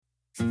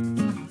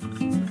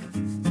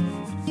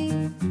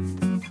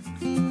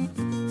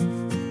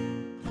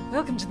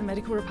Welcome to the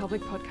Medical Republic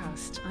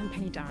podcast. I'm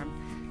Penny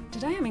Durham.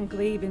 Today I'm in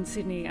Glebe in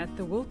Sydney at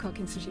the Woolcock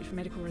Institute for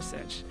Medical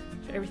Research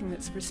for everything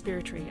that's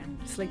respiratory and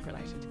sleep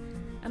related.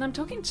 And I'm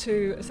talking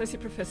to Associate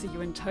Professor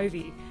Ewan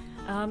Tovey.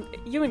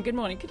 Ewan, good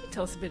morning. Could you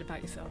tell us a bit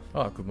about yourself?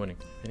 Oh, good morning,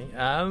 Penny.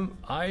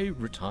 I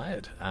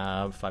retired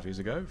 5 years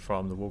ago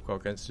from the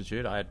Woolcock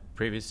Institute. I had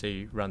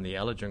previously run the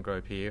allergen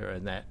group here,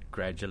 and that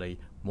gradually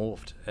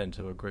morphed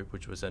into a group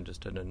which was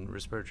interested in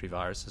respiratory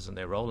viruses and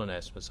their role in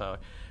asthma. So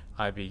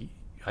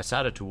I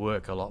started to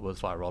work a lot with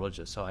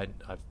virologists, so I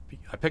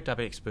picked up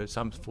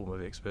some form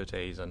of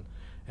expertise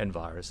in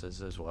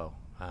viruses as well.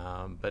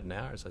 But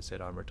now, as I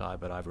said, I'm retired,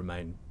 but I've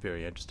remained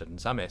very interested in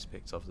some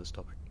aspects of this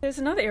topic. There's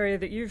another area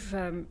that you've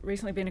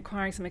recently been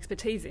acquiring some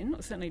expertise in,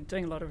 or certainly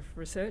doing a lot of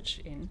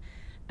research in,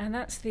 and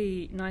that's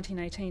the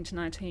 1918 to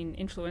 19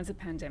 influenza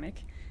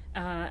pandemic,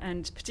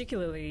 and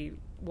particularly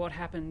what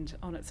happened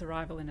on its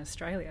arrival in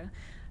Australia.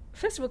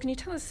 First of all, can you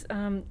tell us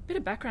a bit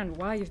of background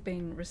why you've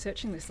been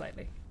researching this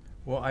lately?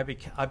 Well, I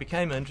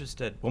became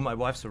interested. Well, my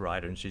wife's a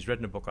writer, and she's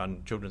written a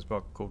children's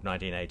book called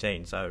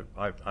 1918. So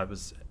I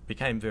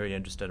became very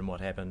interested in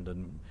what happened,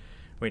 and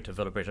went to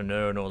Villa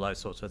Bretonneau and all those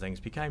sorts of things.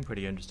 Became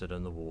pretty interested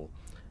in the war,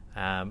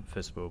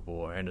 First World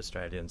War, and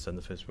Australians in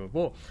the First World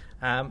War.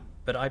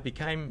 But I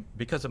became,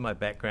 because of my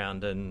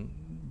background in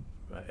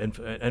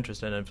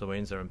interest in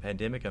influenza and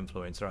pandemic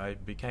influenza, I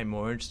became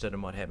more interested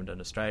in what happened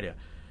in Australia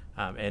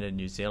and in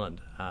New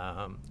Zealand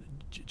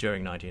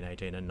during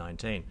 1918 and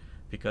 19.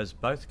 Because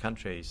both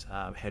countries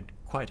had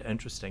quite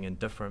interesting and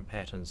different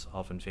patterns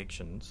of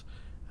infections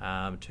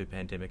to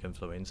pandemic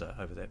influenza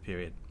over that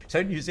period.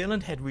 So New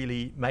Zealand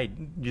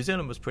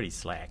was pretty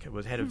slack.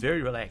 It had a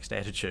very relaxed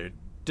attitude,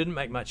 didn't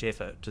make much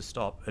effort to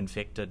stop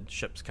infected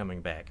ships coming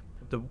back.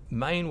 The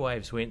main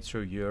waves went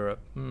through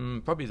Europe,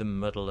 probably the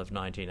middle of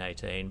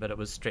 1918, but it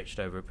was stretched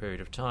over a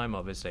period of time,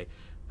 obviously.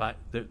 But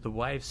the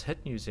waves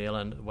hit New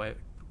Zealand,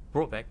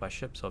 brought back by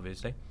ships,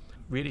 obviously,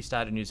 really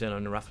started in New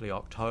Zealand in roughly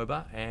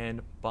October,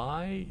 and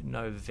by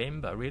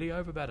November, really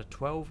over about a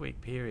 12-week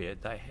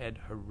period, they had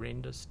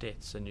horrendous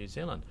deaths in New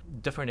Zealand.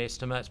 Different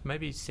estimates,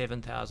 maybe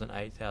 7,000,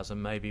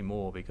 8,000, maybe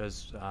more,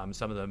 because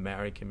some of the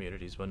Maori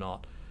communities it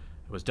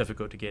was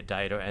difficult to get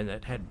data, and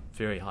it had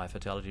very high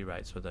fatality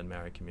rates within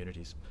Maori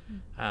communities.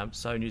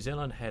 So New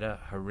Zealand had a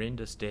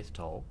horrendous death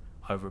toll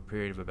over a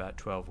period of about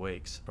 12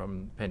 weeks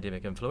from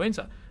pandemic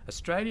influenza.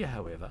 Australia,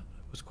 however,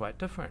 was quite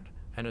different.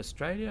 And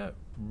Australia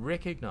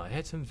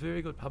had some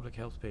very good public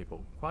health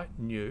people, quite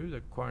new.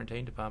 The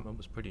quarantine department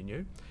was pretty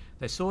new.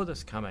 They saw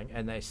this coming,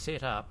 and they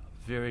set up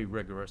very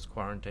rigorous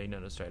quarantine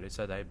in Australia.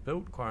 So they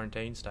built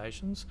quarantine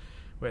stations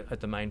at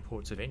the main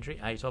ports of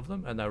entry, 8 of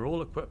them, and they were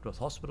all equipped with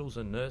hospitals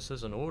and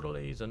nurses and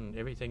orderlies and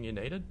everything you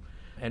needed.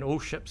 And all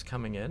ships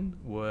coming in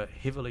were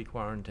heavily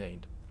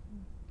quarantined.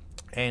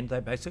 And they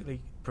basically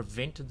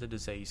prevented the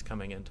disease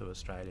coming into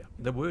Australia.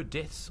 There were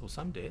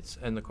some deaths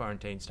in the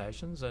quarantine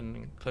stations, and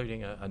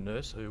including a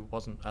nurse who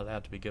wasn't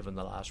allowed to be given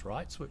the last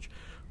rites, which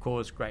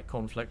caused great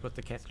conflict with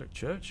the Catholic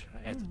Church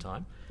at the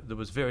time. There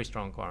was very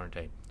strong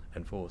quarantine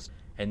enforced.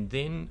 And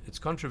then it's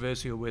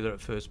controversial whether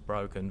it first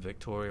broke in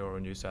Victoria or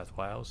in New South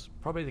Wales.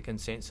 Probably the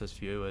consensus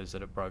view is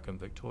that it broke in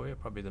Victoria,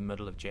 probably the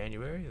middle of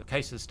January. The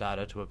cases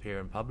started to appear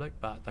in public,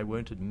 but they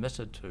weren't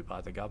admitted to by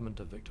the government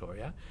of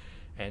Victoria.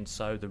 And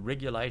so the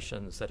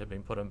regulations that had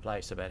been put in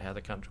place about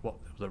what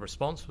the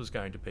response was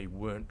going to be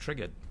weren't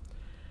triggered.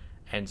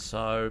 And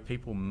so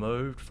people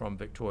moved from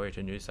Victoria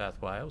to New South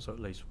Wales, or at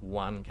least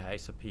one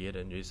case appeared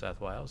in New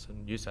South Wales.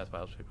 And New South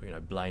Wales people,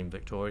 blame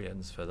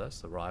Victorians for this,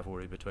 the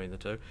rivalry between the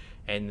two.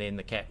 And then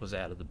the cat was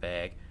out of the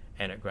bag,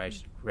 and it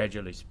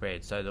gradually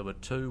spread. So there were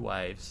 2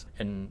 waves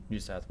in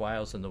New South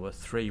Wales, and there were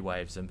 3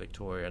 waves in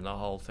Victoria, and the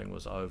whole thing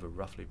was over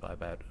roughly by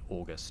about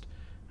August.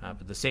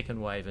 But the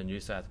second wave in New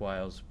South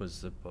Wales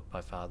was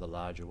by far the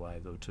larger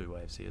wave. There were 2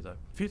 waves here, though.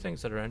 A few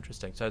things that are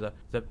interesting. So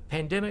the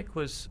pandemic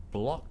was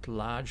blocked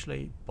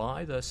largely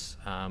by this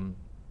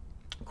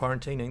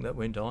quarantining that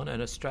went on, and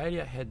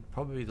Australia had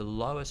probably the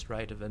lowest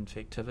rate of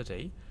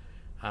infectivity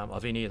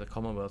of any of the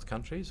Commonwealth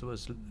countries. It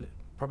was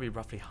probably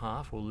roughly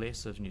half or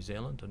less of New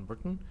Zealand and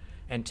Britain,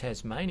 and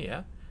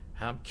Tasmania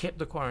kept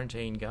the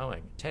quarantine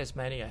going.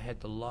 Tasmania had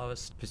the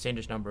lowest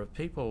percentage number of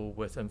people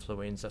with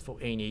influenza for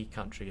any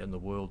country in the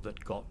world that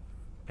got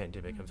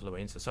pandemic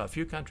influenza. So a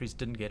few countries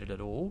didn't get it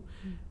at all,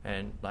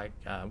 and like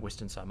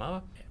Western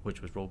Samoa,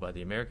 which was ruled by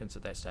the Americans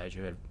at that stage,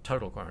 who had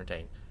total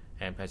quarantine,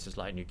 and places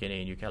like New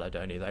Guinea and New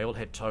Caledonia, they all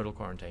had total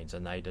quarantines,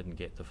 and they didn't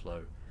get the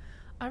flu.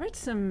 I read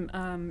some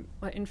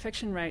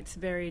infection rates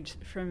varied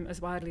from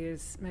as widely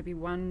as maybe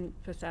 1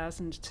 per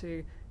 1,000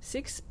 to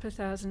 6 per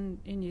 1,000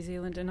 in New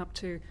Zealand, and up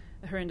to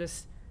a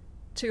horrendous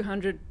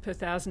 200 per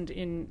 1,000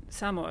 in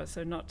Samoa,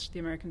 so not the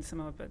American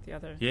Samoa, but the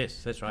other.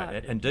 Yes, that's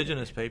right.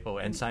 Indigenous people,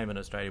 and same in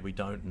Australia, we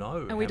don't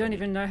know. And we don't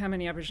even know how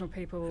many Aboriginal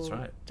people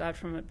died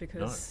from it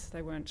because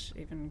they weren't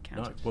even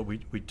counted. No. Well,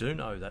 we do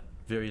know that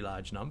very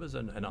large numbers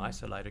in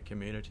isolated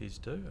communities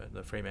do.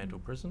 The Fremantle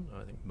prison,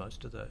 I think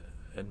most of the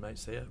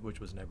inmates there, which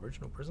was an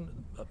Aboriginal prison,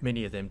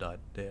 many of them died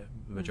there.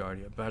 The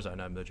majority, as far as I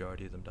know, the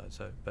majority of them died.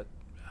 So, but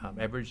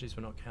Aborigines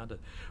were not counted.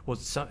 Well,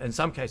 in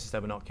some cases they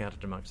were not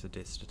counted amongst the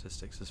death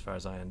statistics, as far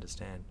as I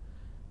understand.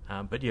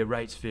 But yeah,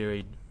 rates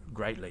varied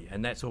greatly,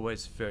 and that's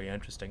always very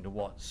interesting to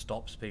what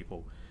stops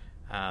people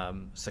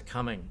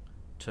succumbing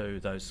to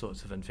those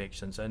sorts of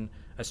infections. And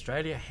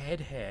Australia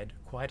had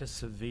quite a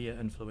severe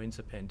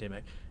influenza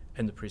pandemic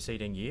in the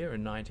preceding year,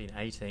 in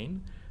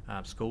 1918.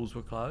 Schools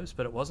were closed,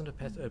 but it wasn't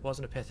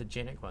a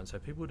pathogenic one, so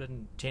people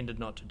tended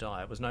not to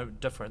die. It was no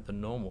different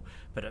than normal,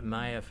 but it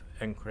may have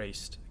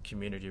increased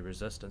community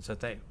resistance. In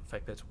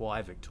fact, that's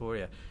why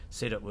Victoria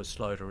said it was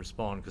slow to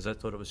respond, because they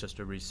thought it was just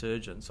a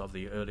resurgence of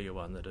the earlier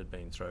one that had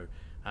been through.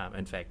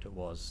 In fact, it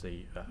was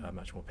a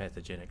much more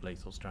pathogenic,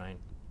 lethal strain.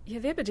 Yeah,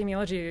 the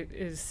epidemiology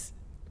is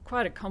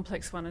quite a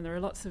complex one, and there are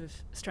lots of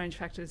strange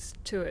factors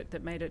to it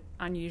that made it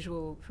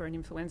unusual for an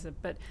influenza,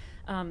 but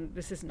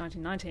this is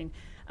 1919.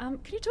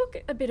 Can you talk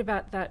a bit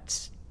about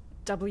that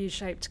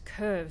W-shaped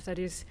curve? That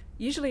is,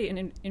 usually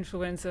an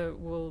influenza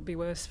will be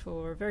worse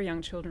for very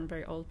young children,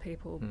 very old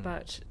people,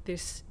 but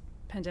this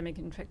pandemic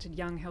infected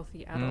young,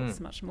 healthy adults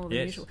much more than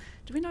usual.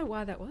 Do we know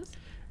why that was?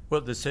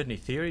 Well, there's certainly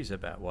theories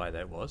about why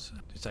that was.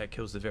 So it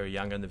kills the very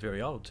young and the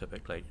very old,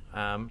 typically.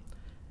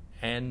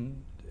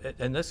 And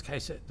in this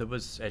case, there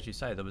was, as you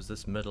say, there was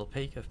this middle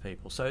peak of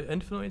people. So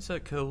influenza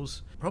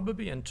kills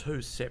probably in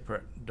two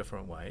separate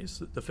different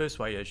ways. The first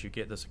way is you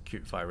get this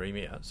acute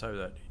viremia, so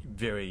that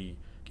very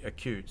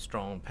acute,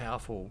 strong,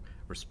 powerful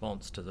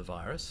response to the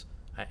virus,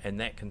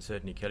 and that can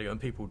certainly kill you. And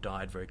people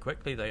died very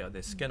quickly.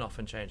 Their skin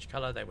often changed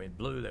colour. They went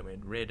blue. They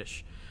went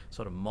reddish,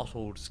 sort of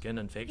mottled skin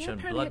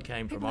infection. Blood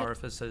came from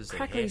orifices.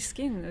 Crackly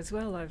skin as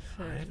well, I've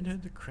heard. I haven't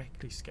heard the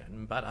crackly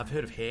skin, but I've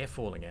heard of hair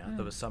falling out.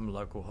 There was some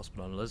local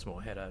hospital in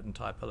Lismore had an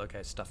entire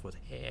pillowcase stuffed with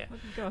hair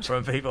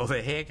from people.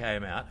 Their hair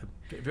came out.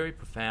 A very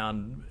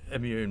profound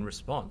immune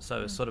response.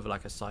 So it's sort of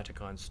like a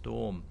cytokine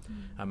storm,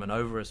 an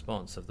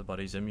over-response of the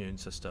body's immune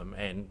system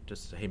and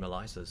just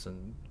hemolysis.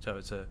 And so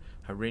it's a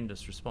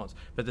horrendous response.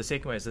 But the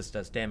second way is this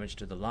does damage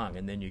to the lung,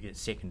 and then you get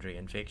secondary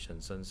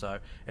infections. And so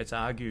it's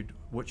argued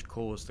which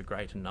caused the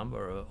greater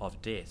number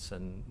of deaths,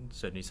 and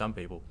certainly some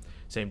people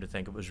seem to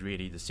think it was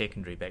really the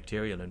secondary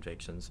bacterial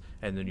infections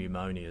and the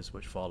pneumonias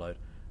which followed,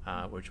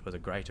 which were the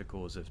greater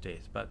cause of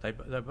death. But they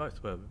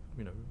both were,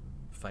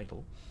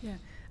 fatal. Yeah,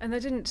 and they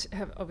didn't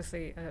have,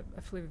 obviously,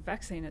 a flu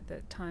vaccine at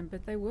that time,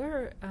 but they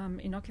were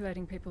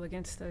inoculating people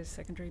against those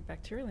secondary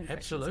bacterial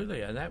infections.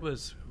 Absolutely, and that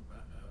was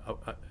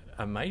an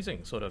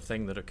amazing sort of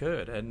thing that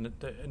occurred. And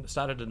it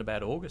started in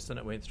about August, and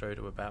it went through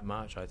to about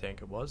March, I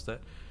think it was,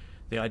 that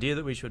the idea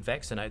that we should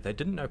vaccinate, they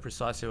didn't know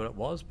precisely what it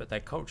was, but they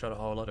cultured a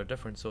whole lot of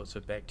different sorts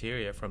of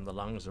bacteria from the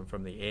lungs and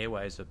from the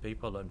airways of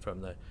people and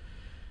from the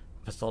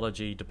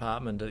pathology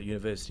department at the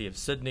University of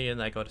Sydney, and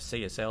they got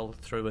CSL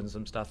threw in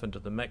some stuff into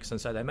the mix, and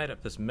so they made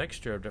up this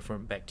mixture of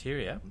different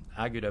bacteria,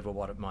 argued over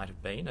what it might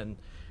have been, and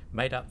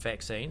made up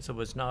vaccines. There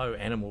was no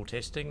animal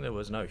testing, there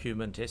was no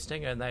human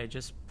testing, and they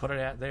just put it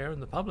out there in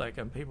the public,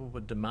 and people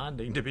were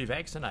demanding to be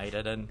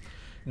vaccinated, and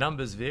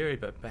numbers vary,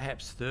 but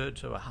perhaps third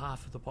to a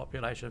half of the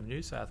population of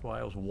New South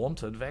Wales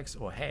wanted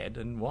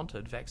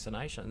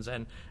vaccinations,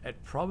 and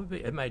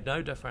it made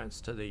no difference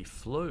to the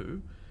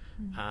flu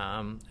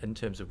in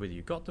terms of whether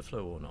you got the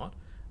flu or not,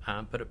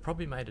 but it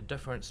probably made a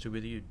difference to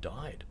whether you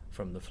died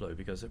from the flu,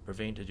 because it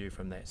prevented you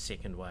from that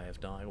second way of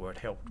dying, or it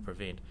helped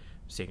prevent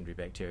secondary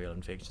bacterial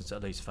infections,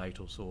 at least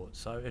fatal sorts.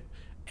 So it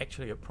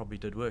probably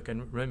did work.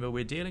 And remember,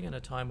 we're dealing in a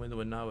time when there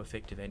were no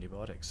effective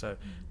antibiotics. So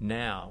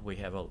now we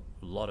have a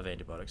lot of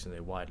antibiotics, and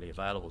they're widely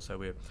available. So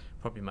we're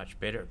probably much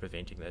better at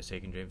preventing those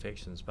secondary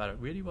infections. But it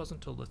really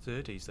wasn't until the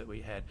 30s that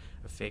we had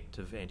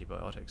effective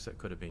antibiotics that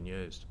could have been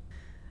used.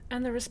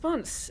 And the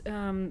response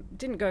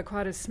didn't go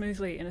quite as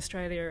smoothly in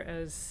Australia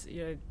as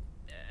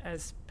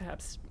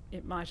perhaps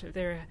it might have.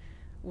 There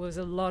was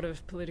a lot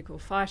of political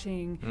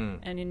fighting,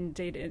 and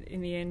indeed, in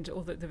the end,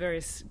 all the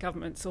various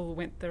governments all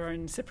went their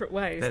own separate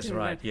ways. That's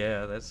right. They?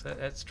 Yeah,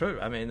 that's true.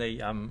 I mean,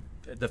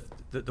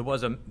 there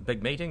was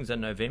big meetings in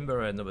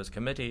November, and there was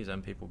committees,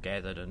 and people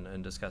gathered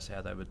and discussed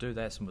how they would do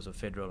that. And was a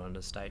federal and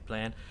a state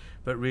plan.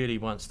 But really,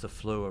 once the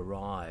flu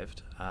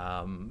arrived,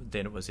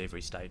 then it was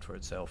every state for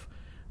itself.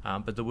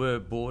 But there were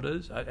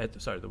borders,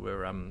 there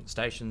were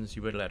stations.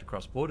 You weren't allowed to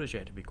cross borders. You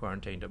had to be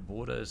quarantined at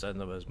borders, and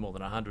there was more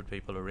than 100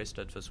 people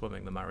arrested for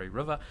swimming the Murray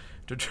River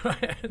to try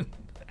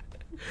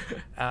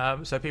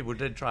and... so people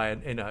did try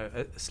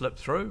and, slip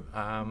through,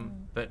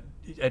 but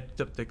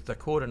the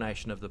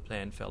coordination of the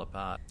plan fell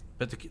apart.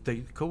 But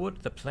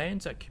the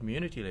plans at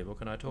community level,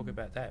 can I talk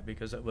about that?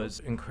 Because it was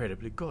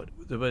incredibly good.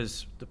 There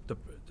was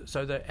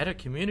at a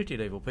community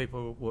level,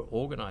 people were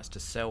organised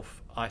to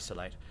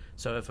self-isolate.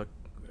 So if a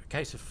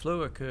case of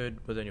flu occurred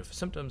within your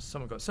symptoms,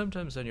 someone got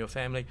symptoms in your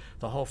family,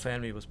 the whole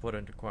family was put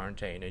into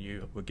quarantine, and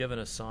you were given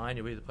a sign.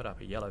 You either put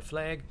up a yellow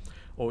flag,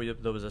 or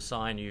there was a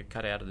sign you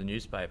cut out of the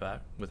newspaper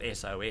with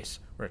SOS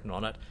written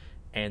on it,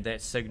 and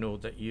that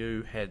signalled that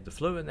you had the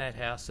flu in that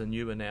house and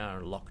you were now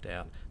in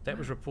lockdown. That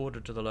was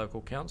reported to the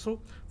local council.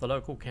 The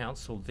local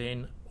council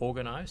then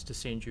organised to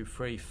send you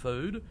free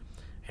food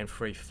and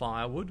free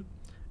firewood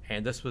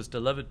And this was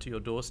delivered to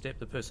your doorstep.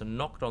 The person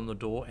knocked on the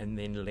door and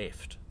then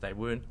left. There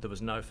was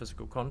no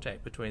physical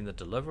contact between the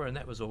deliverer, and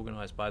that was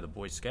organised by the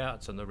Boy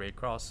Scouts and the Red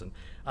Cross and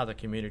other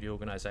community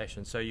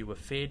organisations. So you were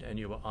fed and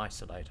you were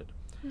isolated.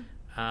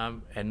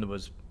 And there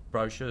was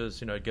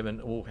brochures,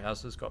 given all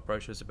houses got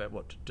brochures about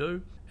what to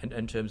do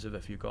in terms of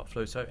if you got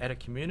flu. So at a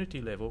community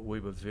level, we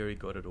were very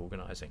good at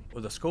organising.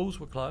 Well, the schools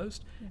were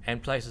closed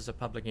and places of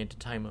public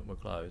entertainment were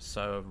closed.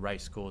 So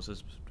race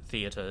courses,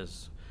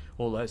 theatres,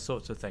 all those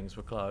sorts of things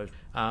were closed.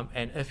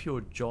 And if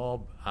your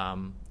job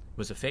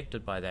was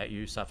affected by that,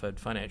 you suffered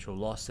financial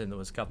loss, then there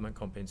was government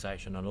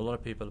compensation, and a lot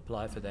of people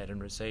applied for that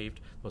and received.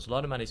 There was a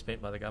lot of money spent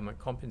by the government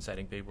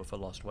compensating people for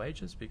lost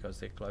wages because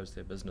they closed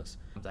their business.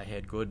 They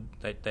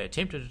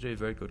attempted to do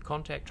very good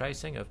contact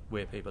tracing of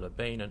where people have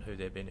been and who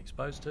they've been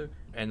exposed to,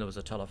 and there was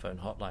a telephone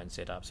hotline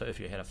set up. So if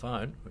you had a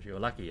phone, if you were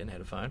lucky and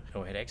had a phone,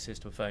 or had access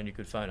to a phone, you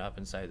could phone up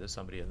and say there's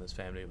somebody in this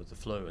family with the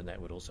flu, and that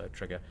would also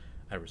trigger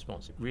a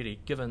response. Really,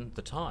 given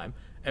the time,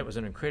 it was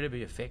an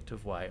incredibly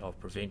effective way of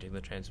preventing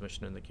the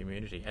transmission in the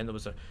community. And there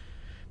was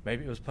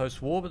maybe it was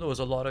post-war, but there was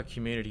a lot of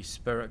community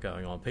spirit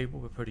going on.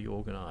 People were pretty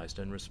organised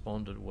and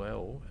responded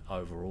well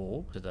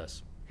overall to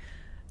this.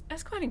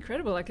 That's quite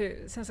incredible.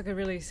 It sounds like a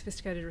really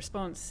sophisticated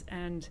response,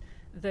 and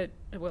that,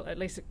 well, at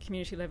least at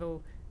community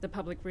level, the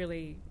public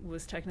really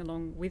was taken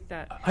along with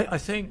that. I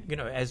think,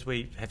 as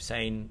we have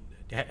seen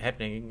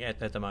happening at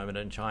the moment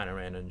in China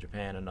and in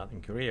Japan and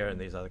in Korea and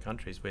these other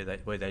countries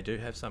where they do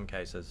have some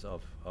cases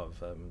of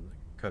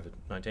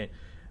COVID-19,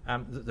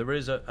 there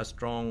is a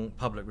strong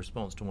public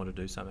response to want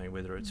to do something,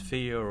 whether it's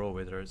fear or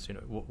whether it's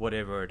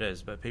whatever it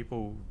is. But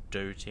people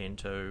do tend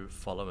to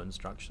follow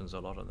instructions a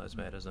lot on those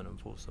matters and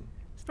enforce them.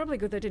 It's probably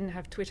good they didn't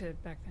have Twitter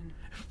back then.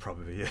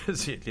 Probably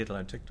is, let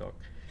alone TikTok.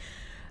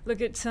 Look,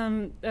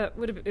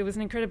 it was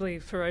an incredibly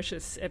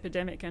ferocious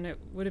epidemic, and it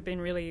would have been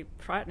really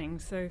frightening.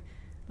 So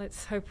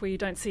let's hope we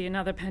don't see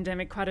another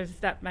pandemic quite of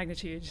that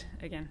magnitude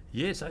again.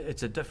 Yes,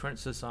 it's a different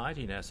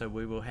society now, so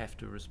we will have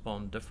to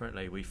respond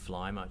differently. We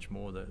fly much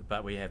more,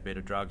 but we have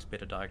better drugs,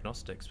 better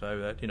diagnostics.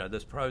 So,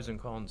 there's pros and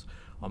cons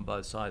on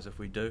both sides. If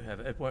we do have,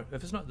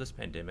 if it's not this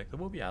pandemic, there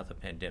will be other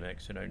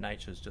pandemics.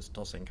 Nature's just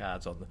tossing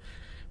cards on the...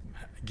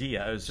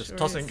 Gio's just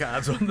tossing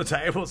cards on the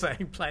table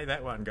saying, play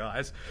that one,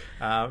 guys.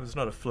 It's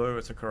not a flu,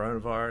 it's a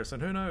coronavirus,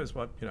 and who knows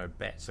what,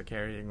 bats are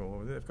carrying,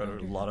 or they've got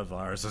a lot of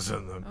viruses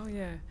in them. Oh,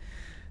 yeah.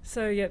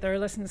 So, there are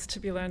lessons to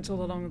be learnt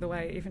all along the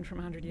way, even from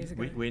 100 years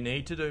ago. We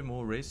need to do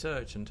more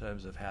research in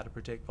terms of how to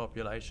protect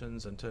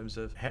populations, in terms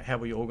of how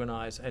we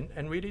organise,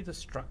 and really the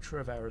structure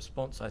of our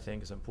response, I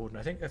think, is important.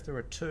 I think if there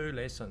are two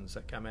lessons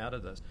that come out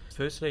of this,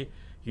 firstly,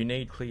 you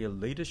need clear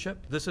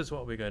leadership. This is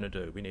what we're going to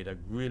do. We need a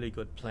really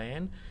good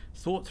plan,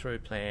 thought-through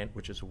plan,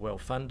 which is a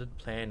well-funded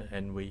plan,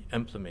 and we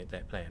implement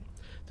that plan.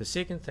 The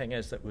second thing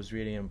that was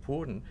really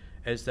important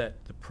is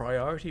that the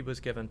priority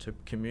was given to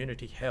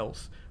community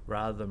health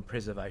rather than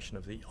preservation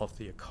of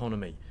the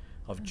economy,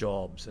 of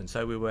jobs. And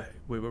so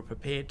we were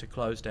prepared to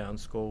close down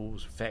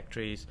schools,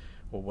 factories,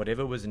 or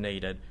whatever was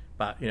needed.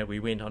 But we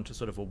went on to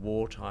sort of a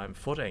wartime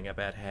footing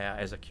about how,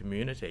 as a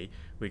community,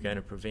 we're going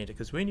to prevent it.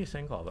 Because when you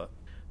think of it,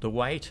 the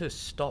way to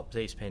stop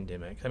these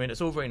pandemics,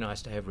 it's all very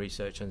nice to have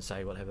research and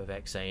say we'll have a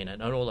vaccine,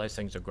 and all those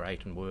things are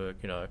great and work,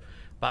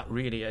 but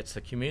really it's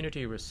the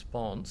community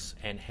response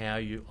and how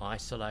you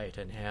isolate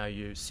and how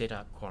you set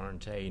up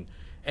quarantine.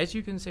 As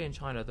you can see in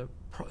China,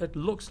 it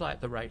looks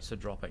like the rates are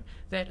dropping.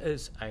 That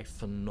is a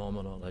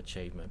phenomenal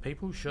achievement.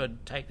 People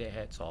should take their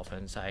hats off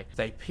and say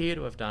they appear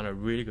to have done a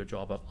really good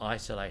job of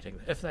isolating.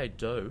 If they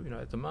do,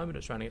 at the moment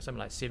it's running at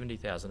something like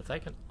 70,000. If they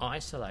can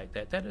isolate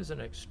that is an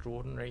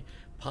extraordinary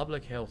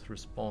public health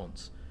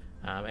response.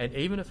 And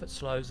even if it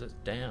slows it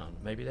down,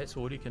 maybe that's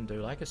all you can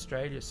do. Like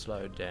Australia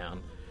slowed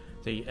down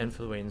the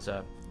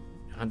influenza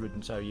 100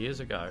 and so years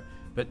ago,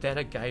 but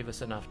that gave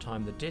us enough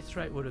time. The death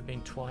rate would have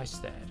been twice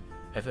that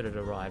if it had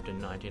arrived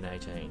in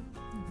 1918.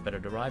 But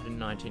it arrived in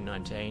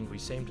 1919. We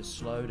seemed to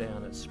slow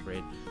down its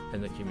spread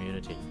in the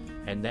community,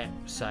 and that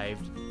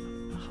saved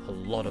a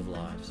lot of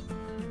lives.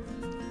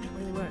 It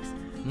really works.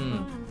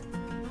 Well,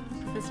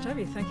 Professor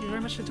Toby, thank you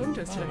very much for talking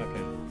to us today.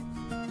 Okay.